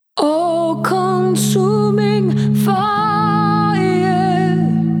all-consuming fire.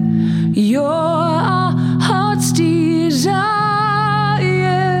 You're our heart's desire,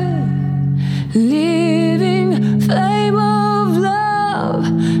 living flame of love.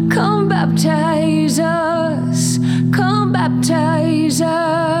 Come baptize us, come baptize us.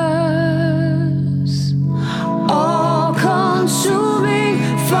 All-consuming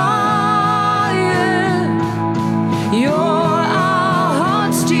fire, you're our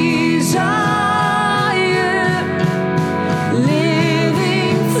heart's desire,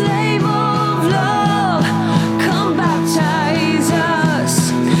 living flame of love. Come baptize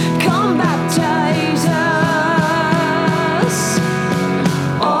us, come baptize us.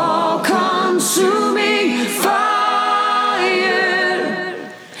 All-consuming fire,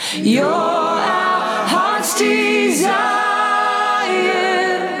 you're our heart's desire,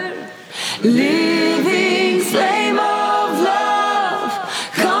 living flame of love.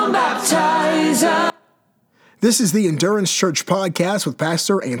 Come baptize us. This is the Endurance Church podcast with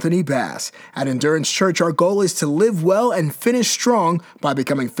Pastor Anthony Bass. At Endurance Church, our goal is to live well and finish strong by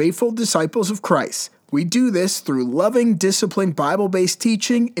becoming faithful disciples of Christ. We do this through loving, disciplined, Bible-based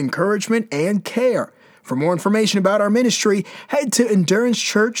teaching, encouragement, and care. For more information about our ministry, head to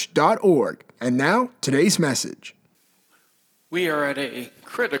endurancechurch.org. And now, today's message. We are at a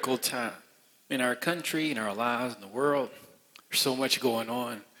critical time in our country, in our lives, in the world. There's so much going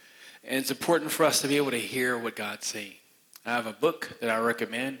on. And it's important for us to be able to hear what God's saying. I have a book that I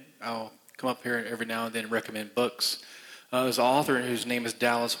recommend. I'll come up here every now and then and recommend books. There's an author whose name is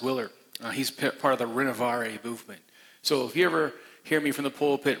Dallas Willard. He's part of the Renovare movement. So if you ever hear me from the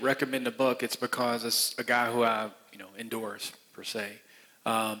pulpit recommend a book, it's because it's a guy who I endorse, per se.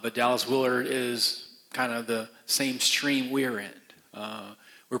 But Dallas Willard is kind of the same stream we're in.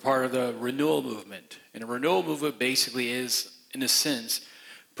 We're part of the renewal movement. And the renewal movement basically is, in a sense,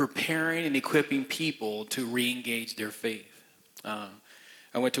 preparing and equipping people to re-engage their faith. I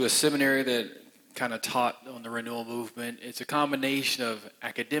went to a seminary that kind of taught on the renewal movement. It's a combination of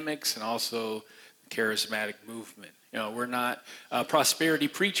academics and also charismatic movement. We're not prosperity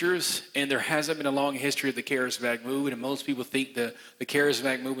preachers, and there hasn't been a long history of the charismatic movement, and most people think the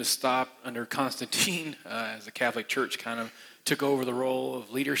charismatic movement stopped under Constantine as the Catholic Church kind of took over the role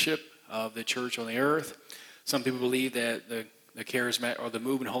of leadership of the church on the earth. Some people believe that the charismatic or the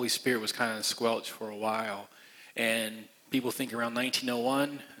movement of Holy Spirit was kind of squelched for a while, and people think around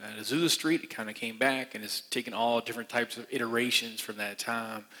 1901 at Azusa Street it kind of came back, and it's taken all different types of iterations from that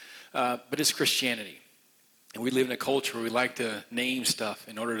time. But it's Christianity. And we live in a culture where we like to name stuff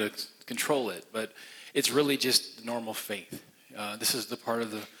in order to control it, but it's really just the normal faith. This is the part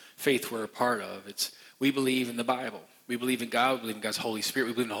of the faith we're a part of. We believe in the Bible. We believe in God. We believe in God's Holy Spirit.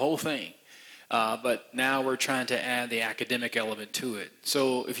 We believe in the whole thing. But now we're trying to add the academic element to it.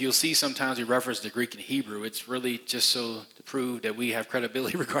 So if you'll see sometimes we reference the Greek and Hebrew, it's really just so to prove that we have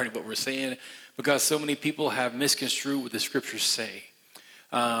credibility regarding what we're saying, because so many people have misconstrued what the scriptures say.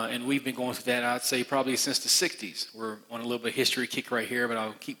 And we've been going through that, I'd say, probably since the 60s. We're on a little bit of history kick right here, but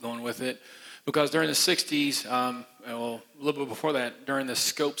I'll keep going with it. Because during the 60s, a little bit before that, during the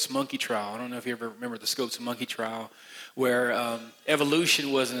Scopes monkey trial, I don't know if you ever remember the Scopes monkey trial, where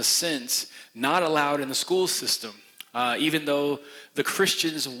evolution was, in a sense, not allowed in the school system. Even though the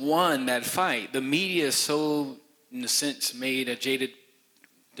Christians won that fight, the media so, in a sense, made a jaded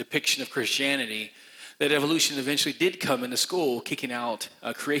depiction of Christianity that evolution eventually did come into school, kicking out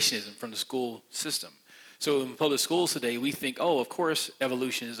creationism from the school system. So in public schools today, we think, of course,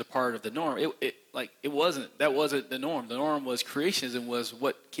 evolution is a part of the norm. It wasn't. That wasn't the norm. The norm was creationism was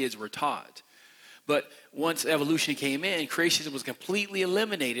what kids were taught. But once evolution came in, creationism was completely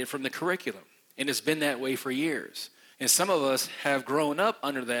eliminated from the curriculum. And it's been that way for years. And some of us have grown up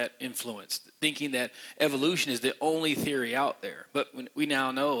under that influence, thinking that evolution is the only theory out there. But we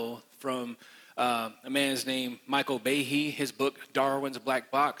now know from a man's named Michael Behe, his book, Darwin's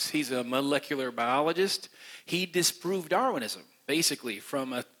Black Box. He's a molecular biologist. He disproved Darwinism, basically,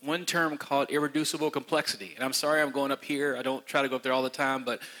 from one term called irreducible complexity. And I'm sorry I'm going up here. I don't try to go up there all the time.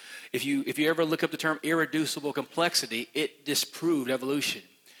 But if you ever look up the term irreducible complexity, it disproved evolution.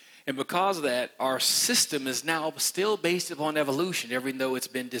 And because of that, our system is now still based upon evolution, even though it's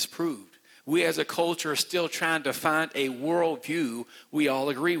been disproved. We as a culture are still trying to find a worldview we all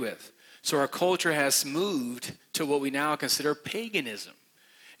agree with. So our culture has moved to what we now consider paganism.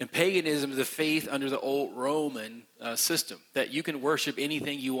 And paganism is the faith under the old Roman system, that you can worship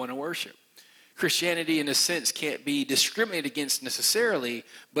anything you want to worship. Christianity, in a sense, can't be discriminated against necessarily,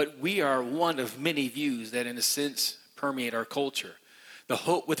 but we are one of many views that, in a sense, permeate our culture. The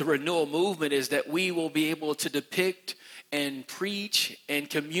hope with the renewal movement is that we will be able to depict and preach and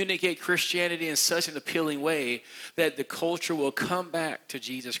communicate Christianity in such an appealing way that the culture will come back to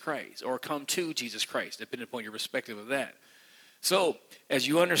Jesus Christ or come to Jesus Christ, depending upon your perspective of that. So as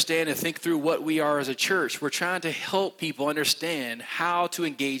you understand and think through what we are as a church, we're trying to help people understand how to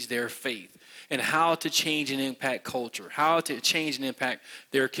engage their faith and how to change and impact culture, how to change and impact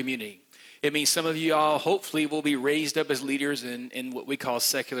their community. It means some of you all hopefully will be raised up as leaders in what we call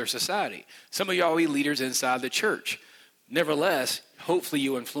secular society. Some of y'all will be leaders inside the church. Nevertheless, hopefully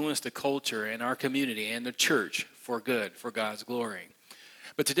you influence the culture and our community and the church for good, for God's glory.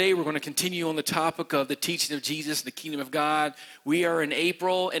 But today we're going to continue on the topic of the teaching of Jesus, the kingdom of God. We are in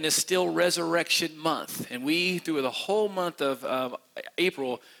April, and it's still Resurrection Month. And we, through the whole month of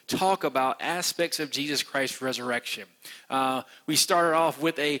April, talk about aspects of Jesus Christ's resurrection. We started off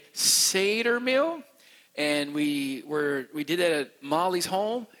with a Seder meal, and we did that at Molly's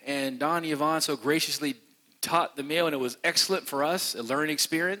home, and Don Yvonne so graciously taught the meal, and it was excellent for us, a learning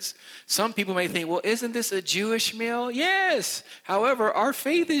experience. Some people may think, well, isn't this a Jewish meal? Yes. However, our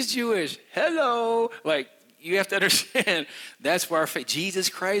faith is Jewish. Hello. Like, you have to understand, that's where our faith, Jesus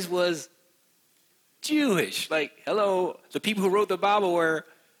Christ was Jewish. Like, hello, the people who wrote the Bible were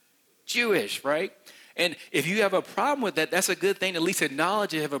Jewish, right? And if you have a problem with that, that's a good thing to at least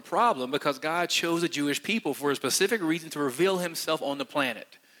acknowledge you have a problem, because God chose the Jewish people for a specific reason to reveal himself on the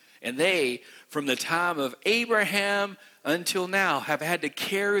planet. And they, from the time of Abraham until now, have had to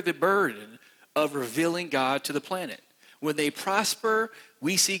carry the burden of revealing God to the planet. When they prosper,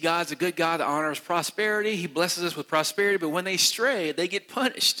 we see God's a good God that honors prosperity. He blesses us with prosperity. But when they stray, they get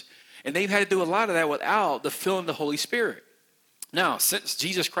punished. And they've had to do a lot of that without the filling of the Holy Spirit. Now, since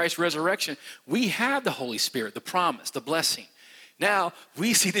Jesus Christ's resurrection, we have the Holy Spirit, the promise, the blessing. Now,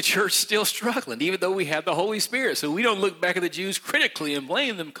 we see the church still struggling, even though we have the Holy Spirit. So we don't look back at the Jews critically and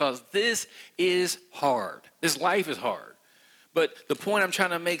blame them, because this is hard. This life is hard. But the point I'm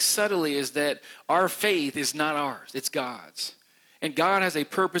trying to make subtly is that our faith is not ours. It's God's. And God has a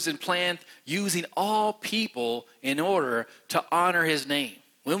purpose and plan using all people in order to honor his name.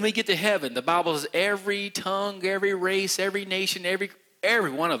 When we get to heaven, the Bible says every tongue, every race, every nation,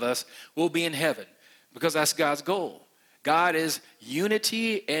 every one of us will be in heaven, because that's God's goal. God is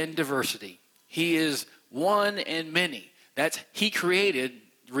unity and diversity. He is one and many. He created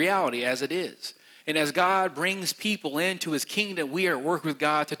reality as it is. And as God brings people into his kingdom, we are at work with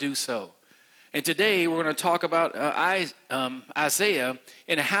God to do so. And today we're going to talk about Isaiah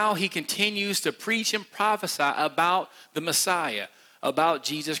and how he continues to preach and prophesy about the Messiah, about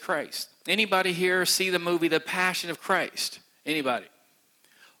Jesus Christ. Anybody here see the movie The Passion of Christ? Anybody?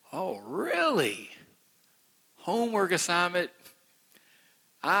 Oh, really? Homework assignment.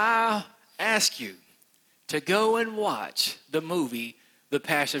 I'll ask you to go and watch the movie The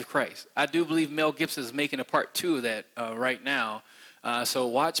Passion of Christ. I do believe Mel Gibson is making a part 2 of that right now. So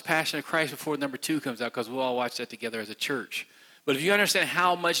watch Passion of Christ before number 2 comes out, because we'll all watch that together as a church. But if you understand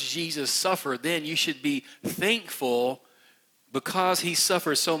how much Jesus suffered, then you should be thankful because he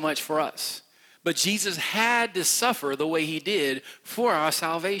suffered so much for us. But Jesus had to suffer the way he did for our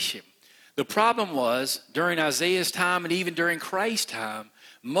salvation. The problem was, during Isaiah's time and even during Christ's time,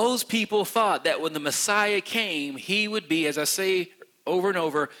 most people thought that when the Messiah came, he would be, as I say over and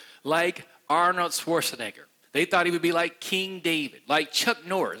over, like Arnold Schwarzenegger. They thought he would be like King David, like Chuck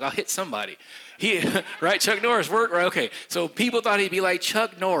Norris. I'll hit somebody. Right? Chuck Norris worked, right? Okay. So people thought he'd be like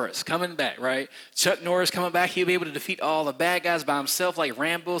Chuck Norris coming back, right? Chuck Norris coming back, he'll be able to defeat all the bad guys by himself, like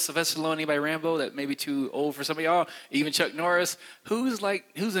Rambo, Sylvester Stallone. Anybody Rambo? That may be too old for some of y'all. Even Chuck Norris. Who's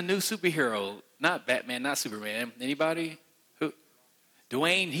a new superhero? Not Batman, not Superman. Anybody? Who?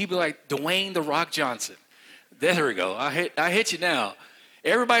 Dwayne. He'd be like Dwayne The Rock Johnson. There we go. I hit you now.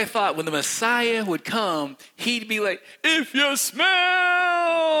 Everybody thought when the Messiah would come, he'd be like, if you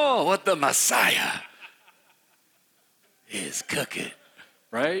smell what the Messiah is cooking,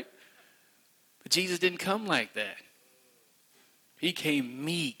 right? But Jesus didn't come like that. He came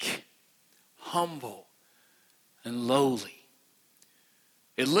meek, humble, and lowly.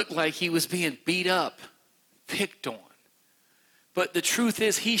 It looked like he was being beat up, picked on. But the truth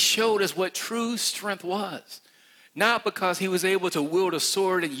is, he showed us what true strength was. Not because he was able to wield a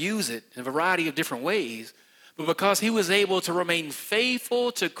sword and use it in a variety of different ways, but because he was able to remain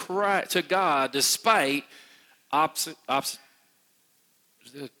faithful to God despite obstacles,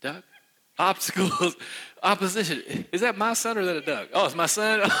 opposition. Is that my son or is that a duck? Oh, it's my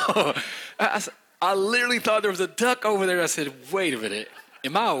son? Oh, I literally thought there was a duck over there. I said, wait a minute.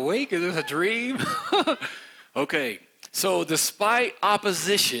 Am I awake? Is this a dream? Okay. So despite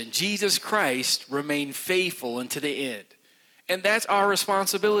opposition, Jesus Christ remained faithful unto the end. And that's our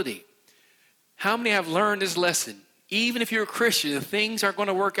responsibility. How many have learned this lesson? Even if you're a Christian, things aren't going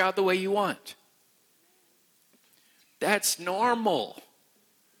to work out the way you want. That's normal.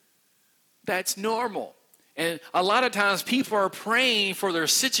 That's normal. And a lot of times people are praying for their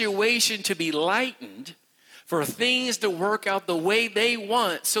situation to be lightened, for things to work out the way they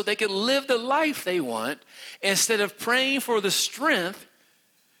want so they can live the life they want, instead of praying for the strength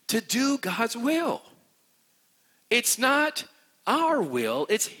to do God's will. It's not our will,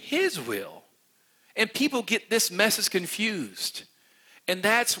 it's His will. And people get this message confused. And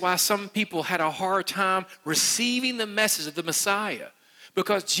that's why some people had a hard time receiving the message of the Messiah.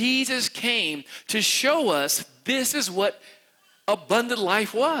 Because Jesus came to show us this is what abundant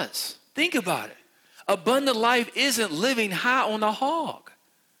life was. Think about it. Abundant life isn't living high on the hog.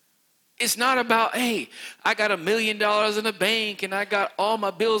 It's not about, hey, I got $1 million in the bank and I got all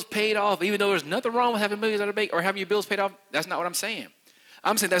my bills paid off, even though there's nothing wrong with having millions in the bank or having your bills paid off. That's not what I'm saying.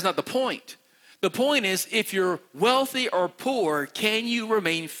 I'm saying that's not the point. The point is, if you're wealthy or poor, can you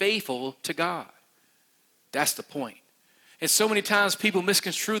remain faithful to God? That's the point. And so many times people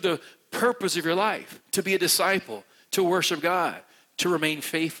misconstrue the purpose of your life, to be a disciple, to worship God, to remain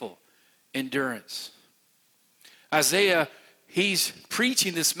faithful, endurance. Isaiah, he's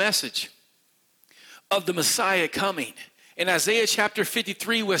preaching this message of the Messiah coming. And Isaiah chapter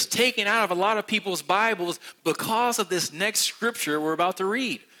 53 was taken out of a lot of people's Bibles because of this next scripture we're about to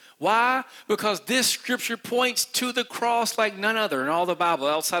read. Why? Because this scripture points to the cross like none other in all the Bible,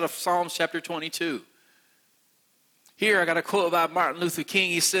 outside of Psalms chapter 22. Here, I got a quote about Martin Luther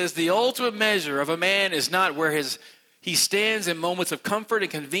King. He says, the ultimate measure of a man is not where he stands in moments of comfort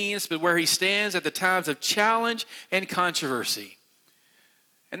and convenience, but where he stands at the times of challenge and controversy.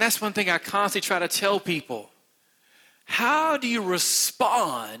 And that's one thing I constantly try to tell people. How do you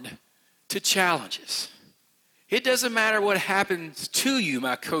respond to challenges? It doesn't matter what happens to you,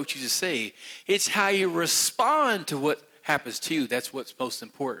 my coach used to say. It's how you respond to what happens to you. That's what's most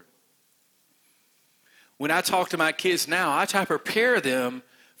important. When I talk to my kids now, I try to prepare them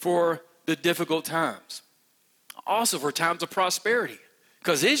for the difficult times. Also for times of prosperity.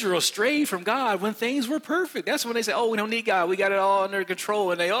 Because Israel strayed from God when things were perfect. That's when they say, oh, we don't need God. We got it all under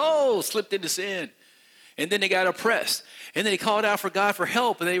control. And they, slipped into sin. And then they got oppressed. And then they called out for God for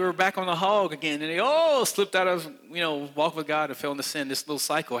help. And they were back on the hog again. And they, slipped out of, walk with God and fell into sin. This little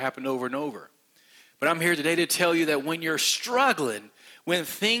cycle happened over and over. But I'm here today to tell you that when you're struggling, when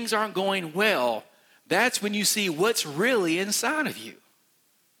things aren't going well, that's when you see what's really inside of you.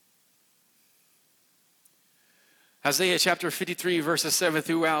 Isaiah chapter 53, verses 7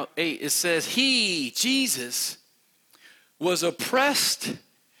 through 8, it says, He, Jesus, was oppressed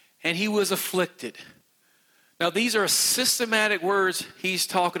and He was afflicted. Now, these are systematic words he's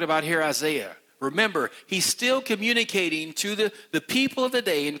talking about here, Isaiah. Remember, he's still communicating to the people of the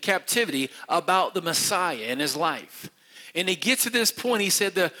day in captivity about the Messiah and His life. And he gets to this point, he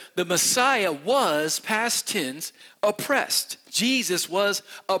said the Messiah was, past tense, oppressed. Jesus was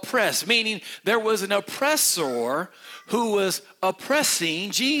oppressed, meaning there was an oppressor who was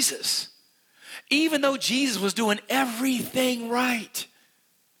oppressing Jesus. Even though Jesus was doing everything right.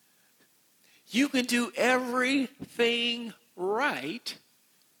 You can do everything right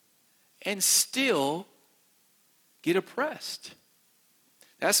and still get oppressed.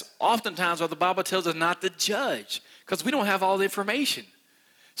 That's oftentimes what the Bible tells us not to judge, because we don't have all the information.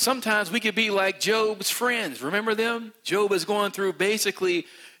 Sometimes we could be like Job's friends. Remember them? Job is going through basically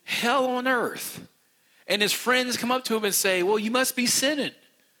hell on earth. And his friends come up to him and say, well, you must be sinning.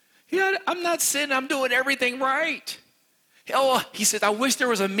 Yeah, I'm not sinning. I'm doing everything right. He said, I wish there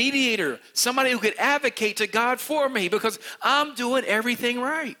was a mediator, somebody who could advocate to God for me because I'm doing everything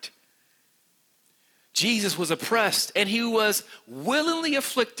right. Jesus was oppressed and He was willingly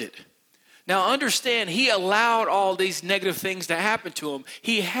afflicted. Now understand, He allowed all these negative things to happen to Him.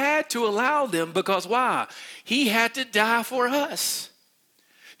 He had to allow them because why? He had to die for us.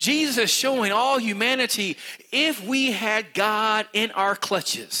 Jesus is showing all humanity, if we had God in our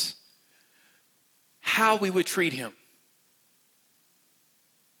clutches, how we would treat Him.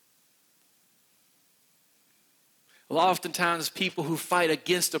 Oftentimes people who fight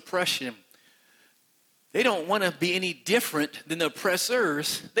against oppression, they don't want to be any different than the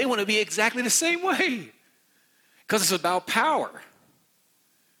oppressors. They want to be exactly the same way because it's about power.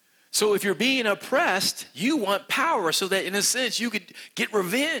 So if you're being oppressed, you want power so that in a sense you could get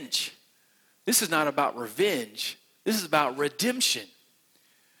revenge. This is not about revenge. This is about redemption.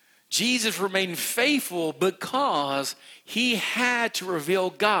 Jesus remained faithful because He had to reveal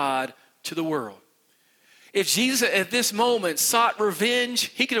God to the world. If Jesus at this moment sought revenge,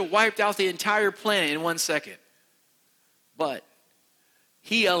 He could have wiped out the entire planet in 1 second. But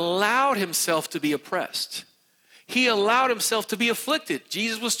He allowed Himself to be oppressed. He allowed himself to be afflicted.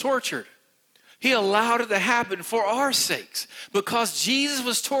 Jesus was tortured. He allowed it to happen for our sakes. Because Jesus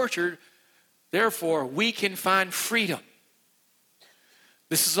was tortured, therefore, we can find freedom.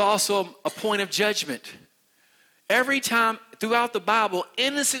 This is also a point of judgment. Every time throughout the Bible,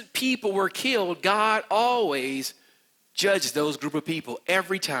 innocent people were killed, God always judged those group of people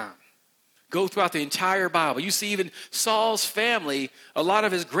every time. Go throughout the entire Bible. You see even Saul's family, a lot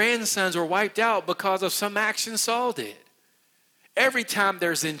of his grandsons were wiped out because of some action Saul did. Every time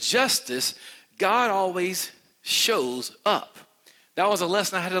there's injustice, God always shows up. That was a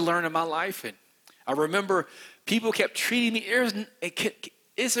lesson I had to learn in my life. And I remember people kept treating me.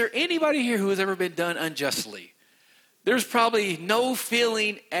 Is there anybody here who has ever been done unjustly? There's probably no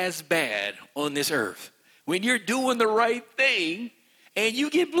feeling as bad on this earth when you're doing the right thing and you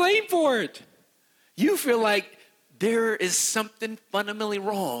get blamed for it. You feel like there is something fundamentally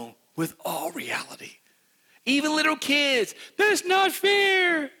wrong with all reality. Even little kids, that's not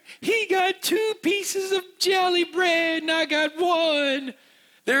fair. He got 2 pieces of jelly bread and I got 1.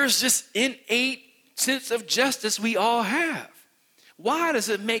 There's just innate sense of justice we all have. Why does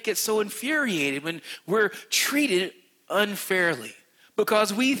it make it so infuriating when we're treated unfairly?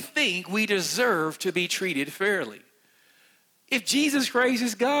 Because we think we deserve to be treated fairly. If Jesus Christ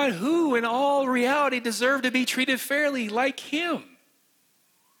is God, who in all reality deserve to be treated fairly like him?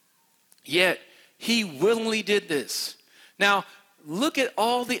 Yet, he willingly did this. Now, look at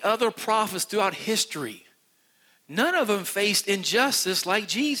all the other prophets throughout history. None of them faced injustice like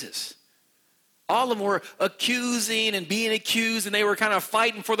Jesus. All of them were accusing and being accused, and they were kind of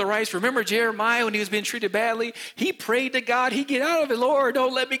fighting for the rights. Remember Jeremiah when he was being treated badly? He prayed to God, he'd get out of it. Lord,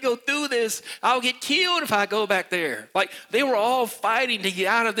 don't let me go through this. I'll get killed if I go back there. Like they were all fighting to get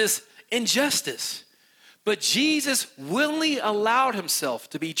out of this injustice. But Jesus willingly allowed himself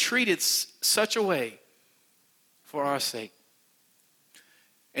to be treated such a way for our sake.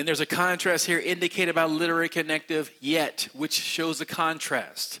 And there's a contrast here indicated by literary connective yet, which shows the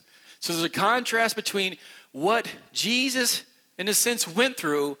contrast. So there's a contrast between what Jesus, in a sense, went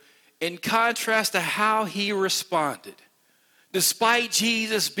through in contrast to how he responded. Despite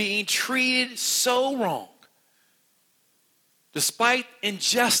Jesus being treated so wrong, despite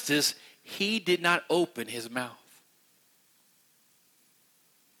injustice, he did not open his mouth.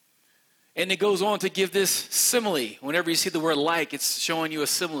 And it goes on to give this simile. Whenever you see the word like, it's showing you a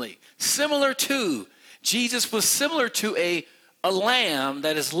simile. Similar to, Jesus was similar to a lamb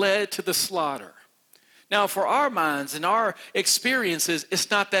that is led to the slaughter. Now, for our minds and our experiences,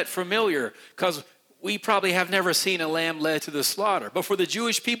 it's not that familiar because we probably have never seen a lamb led to the slaughter. But for the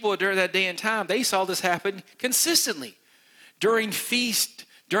Jewish people during that day and time, they saw this happen consistently. During feast,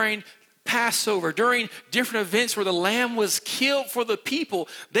 during Passover, during different events where the lamb was killed for the people,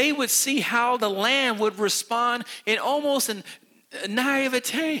 they would see how the lamb would respond in almost a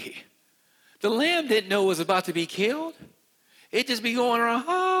naivete. The lamb didn't know it was about to be killed. It just be going around,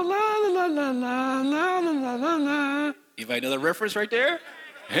 oh, la, la, la, la, la, la, la, la, la. Anybody know the reference right there?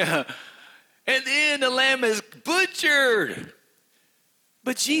 Yeah. And then the lamb is butchered.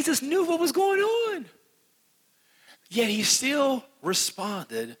 But Jesus knew what was going on. Yet he still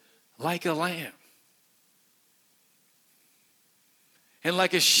responded like a lamb. And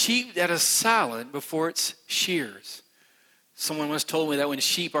like a sheep that is silent before its shears. Someone once told me that when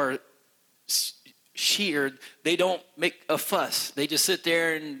sheep are sheared, they don't make a fuss. They just sit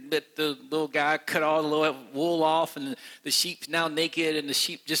there and let the little guy cut all the little wool off, and the sheep's now naked, and the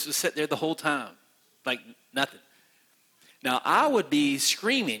sheep just was sit there the whole time, like nothing. Now, I would be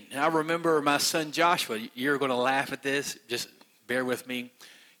screaming. I remember my son Joshua. You're going to laugh at this. Just bear with me.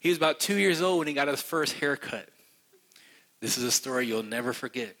 He was about 2 years old when he got his first haircut. This is a story you'll never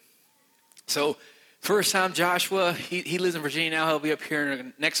forget. So, first time Joshua, he lives in Virginia now. He'll be up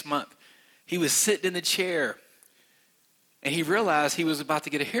here next month. He was sitting in the chair, and he realized he was about to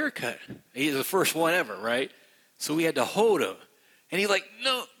get a haircut. He's the first one ever, right? So we had to hold him. And he's like,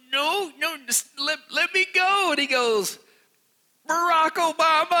 no, just let me go. And he goes, Barack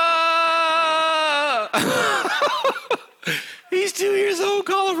Obama! He's 2 years old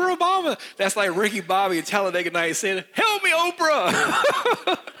calling for Obama. That's like Ricky Bobby and Talladega Nights saying, help me,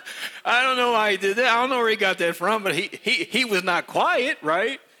 Oprah! I don't know why he did that. I don't know where he got that from, but he was not quiet,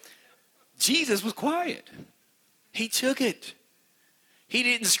 right? Jesus was quiet. He took it. He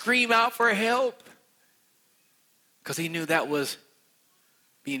didn't scream out for help because he knew that was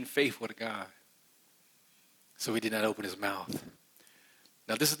being faithful to God. So he did not open his mouth.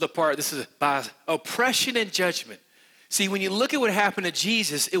 Now this is the part, this is by oppression and judgment. See, when you look at what happened to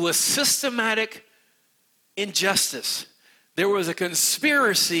Jesus, it was systematic injustice. There was a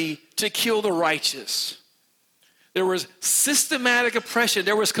conspiracy to kill the righteous. There was systematic oppression.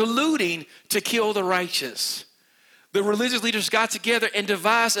 There was colluding to kill the righteous. The religious leaders got together and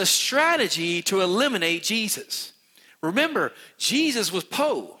devised a strategy to eliminate Jesus. Remember, Jesus was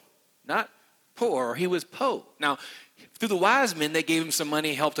not poor. He was po. Now, through the wise men, they gave him some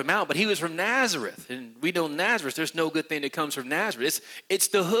money, helped him out, but he was from Nazareth. And we know Nazareth, there's no good thing that comes from Nazareth. It's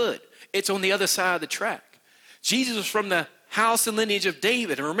the hood. It's on the other side of the track. Jesus was from the house and lineage of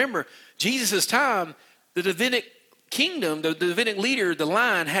David. And remember, Jesus' time, the Davidic kingdom, the Davidic leader, the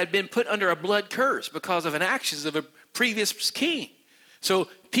line, had been put under a blood curse because of an actions of a previous king. So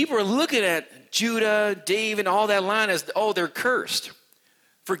people are looking at Judah, David, all that line as, oh, they're cursed.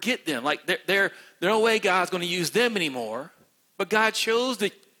 Forget them. Like, there's no way God's going to use them anymore. But God chose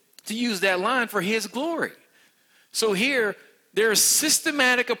to use that line for his glory. So here, there's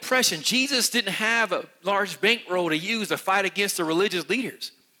systematic oppression. Jesus didn't have a large bankroll to use to fight against the religious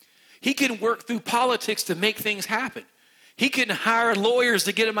leaders. He can work through politics to make things happen. He couldn't hire lawyers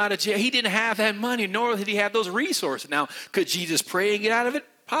to get him out of jail. He didn't have that money, nor did he have those resources. Now, could Jesus pray and get out of it?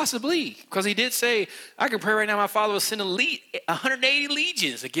 Possibly, because he did say, I can pray right now, my Father will send 180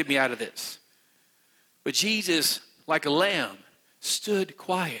 legions to get me out of this. But Jesus, like a lamb, stood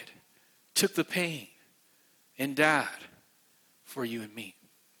quiet, took the pain, and died for you and me.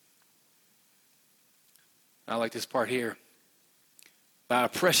 I like this part here. By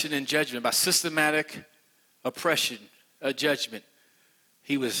oppression and judgment, by systematic oppression, judgment,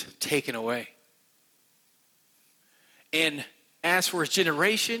 he was taken away. And as for his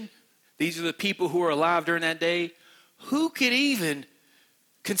generation, these are the people who were alive during that day, who could even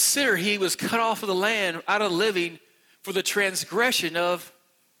consider he was cut off of the land, out of living, for the transgression of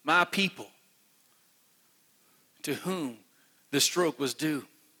my people, to whom the stroke was due.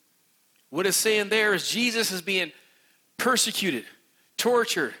 What it's saying there is Jesus is being persecuted,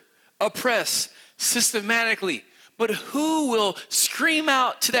 tortured, oppressed systematically. But who will scream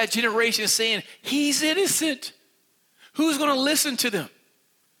out to that generation saying, he's innocent? Who's going to listen to them?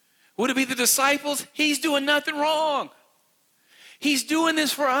 Would it be the disciples? He's doing nothing wrong. He's doing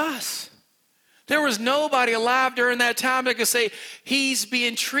this for us. There was nobody alive during that time that could say, he's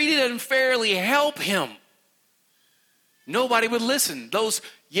being treated unfairly, help him. Nobody would listen. Those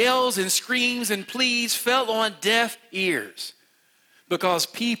yells and screams and pleas fell on deaf ears because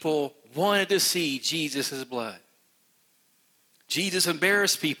people wanted to see Jesus' blood. Jesus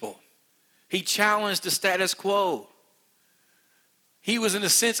embarrassed people. He challenged the status quo. He was, in a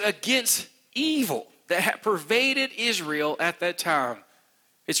sense, against evil that had pervaded Israel at that time,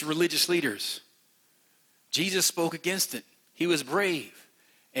 its religious leaders. Jesus spoke against it. He was brave,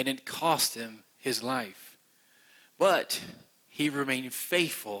 and it cost him his life. But he remained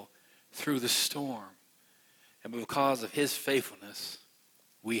faithful through the storm. And because of his faithfulness,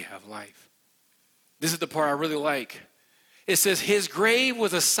 we have life. This is the part I really like. It says, his grave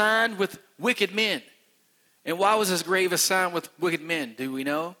was assigned with wicked men. And why was his grave assigned with wicked men? Do we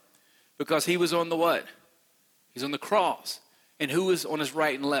know? Because he was on the what? He's on the cross. And who was on his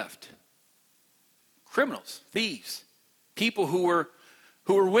right and left? Criminals, thieves, people who were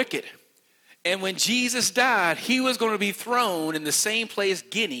wicked. And when Jesus died, he was going to be thrown in the same place,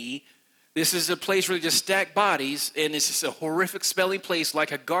 Guinea. This is a place where they just stack bodies, and it's just a horrific smelling place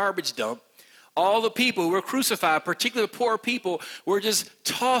like a garbage dump. All the people who were crucified, particularly poor people, were just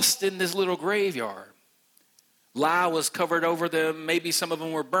tossed in this little graveyard. Lye was covered over them. Maybe some of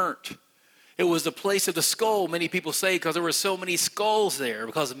them were burnt. It was the place of the skull, many people say, because there were so many skulls there,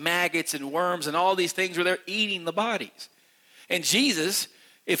 because maggots and worms and all these things were there eating the bodies. And Jesus,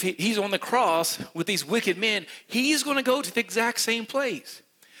 if he's on the cross with these wicked men, he's going to go to the exact same place.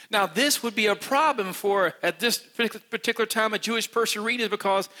 Now, this would be a problem for, at this particular time, a Jewish person reading,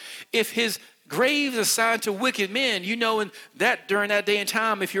 because if his grave is assigned to wicked men, you know, and that during that day and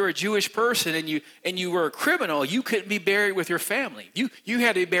time, if you're a Jewish person and you were a criminal, you couldn't be buried with your family. You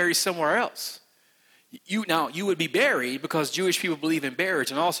had to be buried somewhere else. You would be buried because Jewish people believe in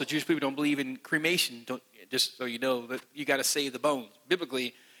buriage, and also Jewish people don't believe in cremation. Just so you know, that you got to save the bones.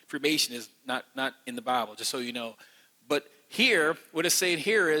 Biblically, cremation is not in the Bible, just so you know. But here, what it's saying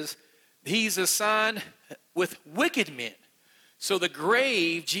here is he's assigned with wicked men. So the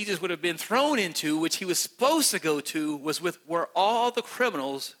grave Jesus would have been thrown into, which he was supposed to go to, was with where all the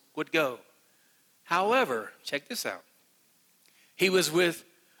criminals would go. However, check this out. He was with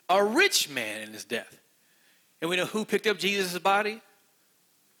a rich man in his death. And we know who picked up Jesus' body?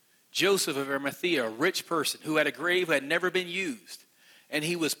 Joseph of Arimathea, a rich person who had a grave that had never been used. And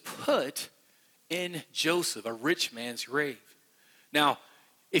he was put in Joseph, a rich man's grave. Now,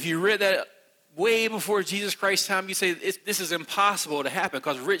 if you read way before Jesus Christ's time, you say this is impossible to happen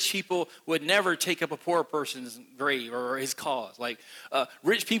because rich people would never take up a poor person's grave or his cause. Like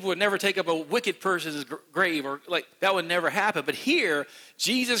rich people would never take up a wicked person's grave, or like that would never happen. But here,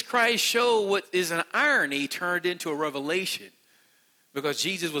 Jesus Christ showed what is an irony turned into a revelation, because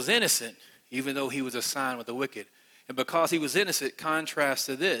Jesus was innocent, even though he was assigned with the wicked. And because he was innocent, contrast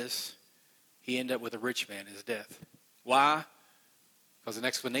to this, he ended up with a rich man in his death. Why? Because an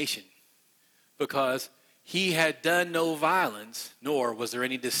explanation. Because he had done no violence, nor was there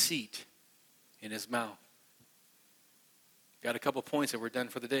any deceit in his mouth. Got a couple points and we're done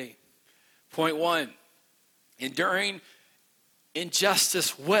for the day. Point 1, enduring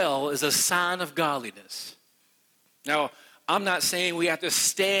injustice well is a sign of godliness. Now, I'm not saying we have to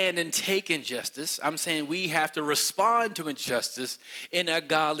stand and take injustice. I'm saying we have to respond to injustice in a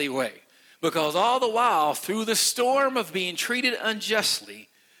godly way. Because all the while, through the storm of being treated unjustly,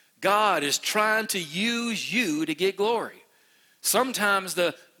 God is trying to use you to get glory. Sometimes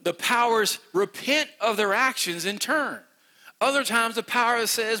the powers repent of their actions in turn. Other times the power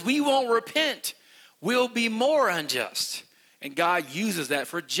says, we won't repent. We'll be more unjust. And God uses that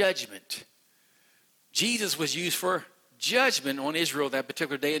for judgment. Jesus was used for judgment on Israel that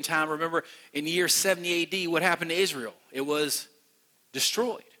particular day and time. Remember, in the year 70 AD, what happened to Israel? It was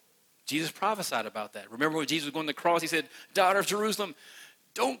destroyed. Jesus prophesied about that. Remember when Jesus was going to the cross, he said, daughter of Jerusalem,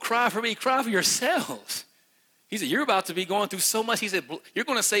 don't cry for me, cry for yourselves. He said, you're about to be going through so much. He said, you're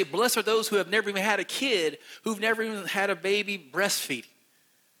going to say, blessed are those who have never even had a kid, who've never even had a baby breastfeeding.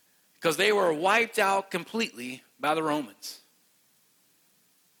 Because they were wiped out completely by the Romans.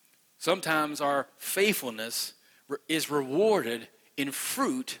 Sometimes our faithfulness is rewarded in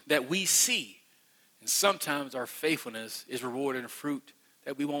fruit that we see. And sometimes our faithfulness is rewarded in fruit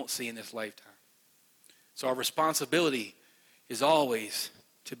that we won't see in this lifetime. So our responsibility is always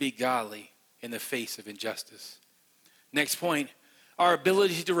to be godly in the face of injustice. Next point, our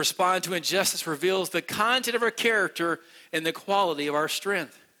ability to respond to injustice reveals the content of our character and the quality of our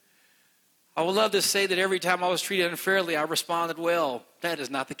strength. I would love to say that every time I was treated unfairly, I responded well. That is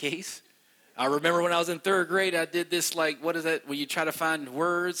not the case. I remember when I was in third grade, I did this, what is that? When you try to find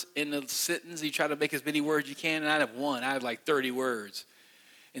words in the sentence, you try to make as many words you can, and I had one. I had 30 words.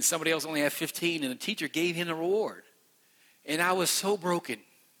 And somebody else only had 15, and the teacher gave him the reward. And I was so broken.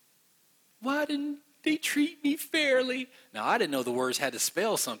 Why didn't they treat me fairly? Now, I didn't know the words had to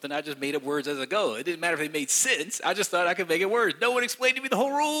spell something. I just made up words as I go. It didn't matter if they made sense. I just thought I could make it words. No one explained to me the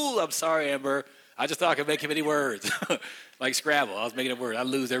whole rule. I'm sorry, Amber. I just thought I could make many words. Like Scrabble. I was making up words. I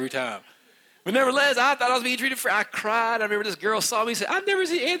lose every time. But nevertheless, I thought I was being treated fair. I cried. I remember this girl saw me and said, I've never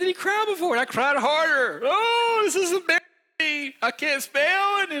seen Anthony cry before. And I cried harder. Oh, this is embarrassing. I can't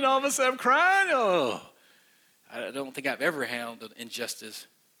spell. And then all of a sudden I'm crying. Oh, I don't think I've ever handled injustice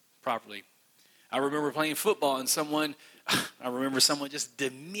properly. I remember playing football and someone just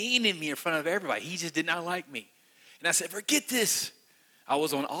demeaning me in front of everybody. He just did not like me. And I said, forget this. I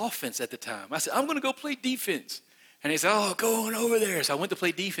was on offense at the time. I said, I'm going to go play defense. And he said, oh, go on over there. So I went to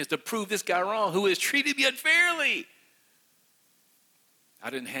play defense to prove this guy wrong who has treated me unfairly. I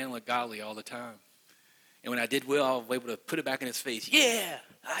didn't handle it godly all the time. And when I did well, I was able to put it back in his face. Yeah,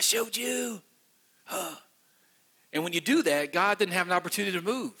 I showed you. And when you do that, God didn't have an opportunity to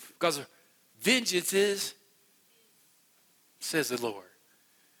move because vengeance is, says the Lord.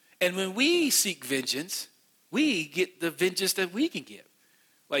 And when we seek vengeance, we get the vengeance that we can get.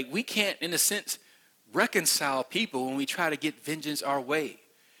 We can't, in a sense, reconcile people when we try to get vengeance our way.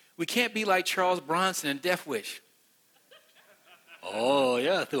 We can't be like Charles Bronson in Death Wish. Oh,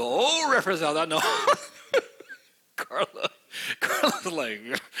 yeah, through an old reference out. I know. Carla's like,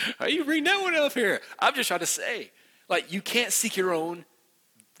 how you bring that one up here? I'm just trying to say, you can't seek your own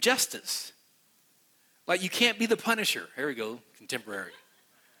justice. You can't be the punisher. Here we go, contemporary.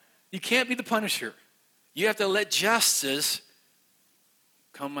 You can't be the punisher. You have to let justice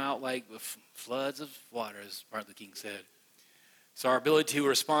come out like floods of water, as Martin Luther King said. So our ability to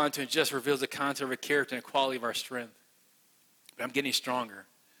respond to injustice reveals the content of our character and quality of our strength. But I'm getting stronger.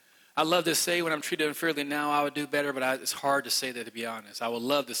 I love to say when I'm treated unfairly now, I would do better, but it's hard to say that, to be honest. I would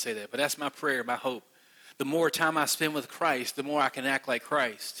love to say that, but that's my prayer, my hope. The more time I spend with Christ, the more I can act like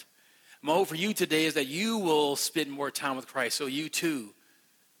Christ. My hope for you today is that you will spend more time with Christ so you too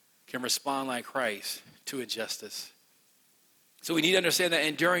can respond like Christ to injustice. So we need to understand that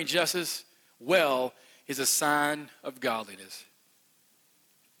enduring justice well is a sign of godliness.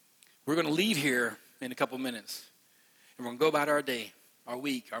 We're going to leave here in a couple minutes, and we're going to go about our day, our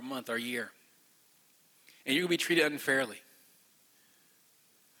week, our month, our year. And you're going to be treated unfairly.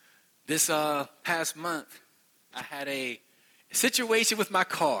 This past month, I had a situation with my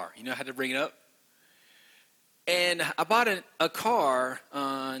car. I had to bring it up. And I bought a car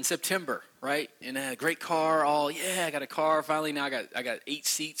in September, right? And I had a great car. I got a car. Finally, now I got 8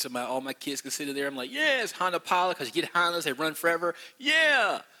 seats, so all my kids can sit in there. I'm like, yeah, it's Honda Pilot, because you get Hondas, they run forever.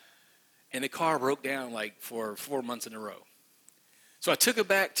 Yeah. And the car broke down like for 4 months in a row. So I took it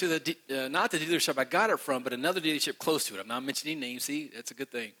back to not the dealership I got it from, but another dealership close to it. I'm not mentioning names. See, that's a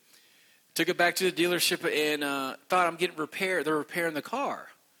good thing. Took it back to the dealership and thought I'm getting repaired. They're repairing the car.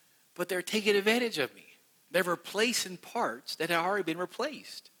 But they're taking advantage of me. They're replacing parts that had already been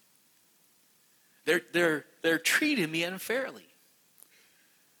replaced. They're treating me unfairly.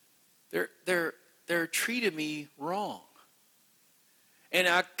 They're treating me wrong. And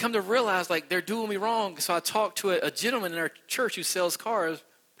I come to realize, like, they're doing me wrong. So I talked to a gentleman in our church who sells cars,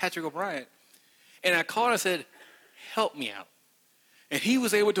 Patrick O'Brien. And I called and I said, help me out. And he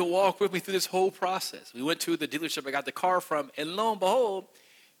was able to walk with me through this whole process. We went to the dealership I got the car from. And lo and behold,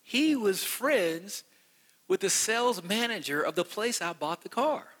 he was friends with the sales manager of the place I bought the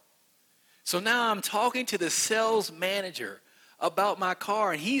car. So now I'm talking to the sales manager about my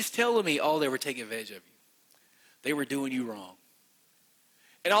car. And he's telling me, they were taking advantage of you. They were doing you wrong.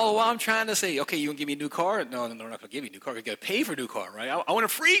 And all the while I'm trying to say, okay, you want to give me a new car? No, we're not going to give you a new car. You've got to pay for a new car, right? I want a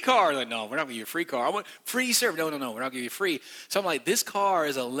free car. Like, no, we're not going to give you a free car. I want free service. No, we're not going to give you free. So I'm like, this car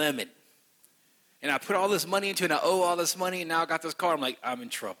is a lemon. And I put all this money into it, and I owe all this money, and now I got this car. I'm like, I'm in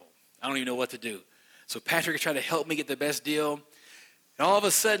trouble. I don't even know what to do. So Patrick is trying to help me get the best deal. And all of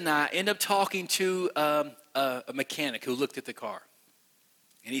a sudden, I end up talking to a mechanic who looked at the car.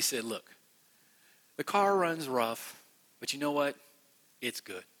 And he said, look, the car runs rough, but you know what? It's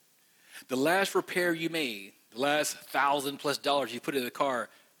good. The last repair you made, the last $1,000+ you put in the car,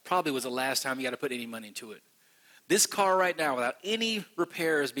 probably was the last time you got to put any money into it. This car right now, without any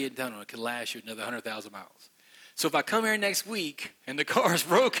repairs being done on it, could last you another 100,000 miles. So if I come here next week and the car's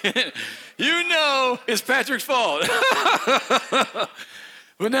broken, you know it's Patrick's fault.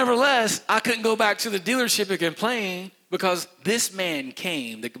 But nevertheless, I couldn't go back to the dealership and complain because this man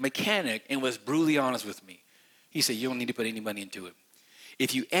came, the mechanic, and was brutally honest with me. He said, you don't need to put any money into it.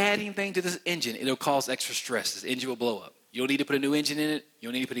 If you add anything to this engine, it'll cause extra stress. This engine will blow up. You don't need to put a new engine in it. You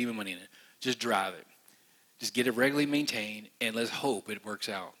don't need to put even money in it. Just drive it. Just get it regularly maintained, and let's hope it works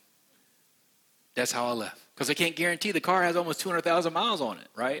out. That's how I left. Because I can't guarantee the car has almost 200,000 miles on it,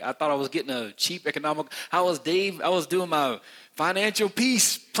 right? I thought I was getting a cheap economic. I was doing my financial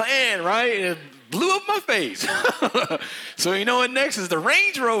peace plan, right? And it blew up my face. So you know what next is the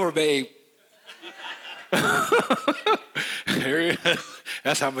Range Rover, babe.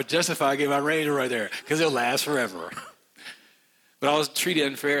 That's how much justify I get my Range Rover right there, because it'll last forever. But I was treated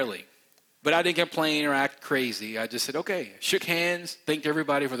unfairly. But I didn't complain or act crazy. I just said, okay, shook hands, thanked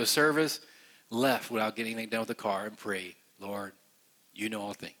everybody for the service, left without getting anything done with the car, and prayed, Lord, you know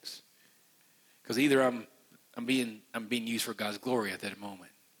all things. Because either I'm being used for God's glory at that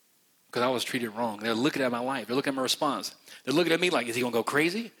moment, because I was treated wrong. They're looking at my life. They're looking at my response. They're looking at me like, is he going to go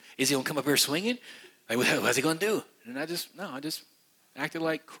crazy? Is he going to come up here swinging? Like, what's he going to do? And I just acted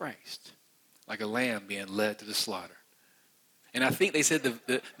like Christ, like a lamb being led to the slaughter. And I think they said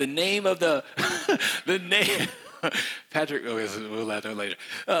the name of the name Patrick. Oh, we'll laugh at it later.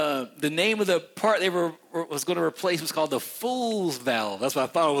 The name of the part they was going to replace was called the fool's valve. That's what I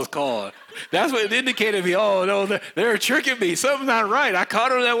thought it was called. That's what it indicated to me. Oh no, they're tricking me. Something's not right. I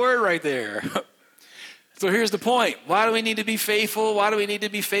caught on that word right there. So here's the point. Why do we need to be faithful? Why do we need to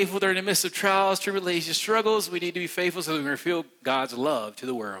be faithful during the midst of trials, tribulations, struggles? We need to be faithful so we can reveal God's love to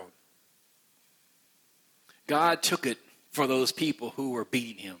the world. God took it for those people who were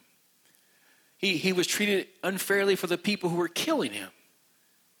beating him. He was treated unfairly for the people who were killing him.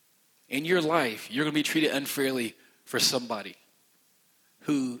 In your life, you're going to be treated unfairly for somebody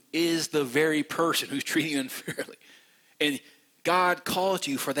who is the very person who's treating you unfairly. And God called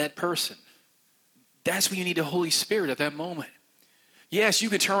you for that person. That's when you need the Holy Spirit at that moment. Yes, you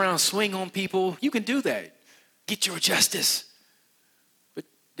can turn around and swing on people. You can do that. Get your justice. But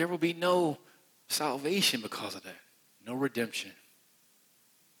there will be no salvation because of that. No redemption.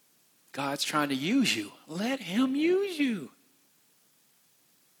 God's trying to use you. Let him use you.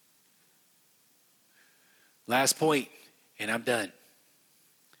 Last point, and I'm done.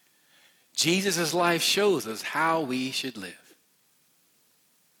 Jesus' life shows us how we should live.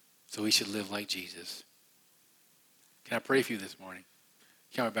 So we should live like Jesus. Can I pray for you this morning?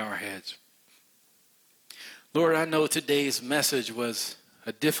 Can we bow our heads? Lord, I know today's message was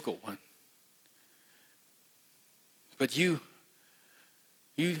a difficult one. But you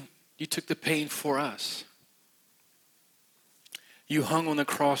took the pain for us. You hung on the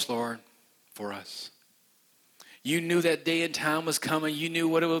cross, Lord, for us. You knew that day and time was coming. You knew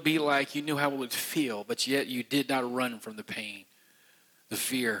what it would be like. You knew how it would feel, but yet you did not run from the pain, the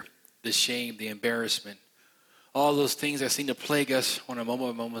fear, the shame, the embarrassment, all those things that seem to plague us on a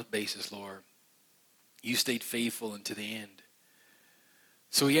moment-by-moment basis, Lord. You stayed faithful unto the end.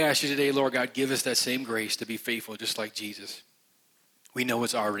 So we ask you today, Lord God, give us that same grace to be faithful just like Jesus. We know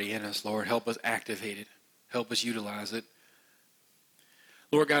it's already in us, Lord. Help us activate it. Help us utilize it.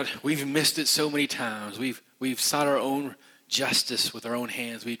 Lord God, we've missed it so many times. We've sought our own justice with our own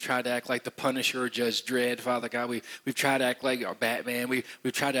hands. We've tried to act like the Punisher or Judge Dredd, Father God. We've tried to act like our Batman. We've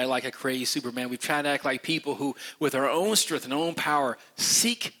tried to act like a crazy Superman. We've tried to act like people who, with our own strength and own power,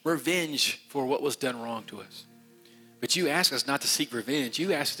 seek revenge for what was done wrong to us. But you ask us not to seek revenge.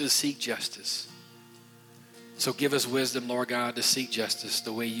 You ask us to seek justice. So give us wisdom, Lord God, to seek justice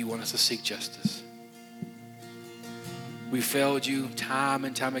the way you want us to seek justice. We failed you time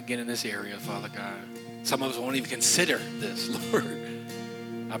and time again in this area, Father God. Some of us won't even consider this, Lord.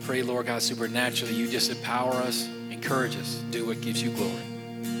 I pray, Lord God, supernaturally, you just empower us, encourage us, do what gives you glory.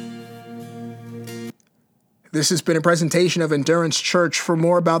 This has been a presentation of Endurance Church. For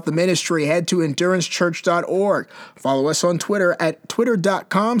more about the ministry, head to endurancechurch.org. Follow us on Twitter at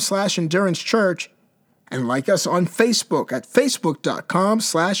twitter.com/endurancechurch. And like us on Facebook at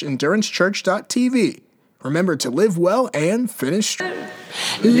facebook.com/endurancechurch.tv. Remember to live well and finish strong.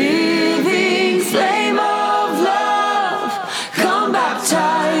 Living flame of love, come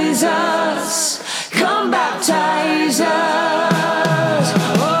baptize us.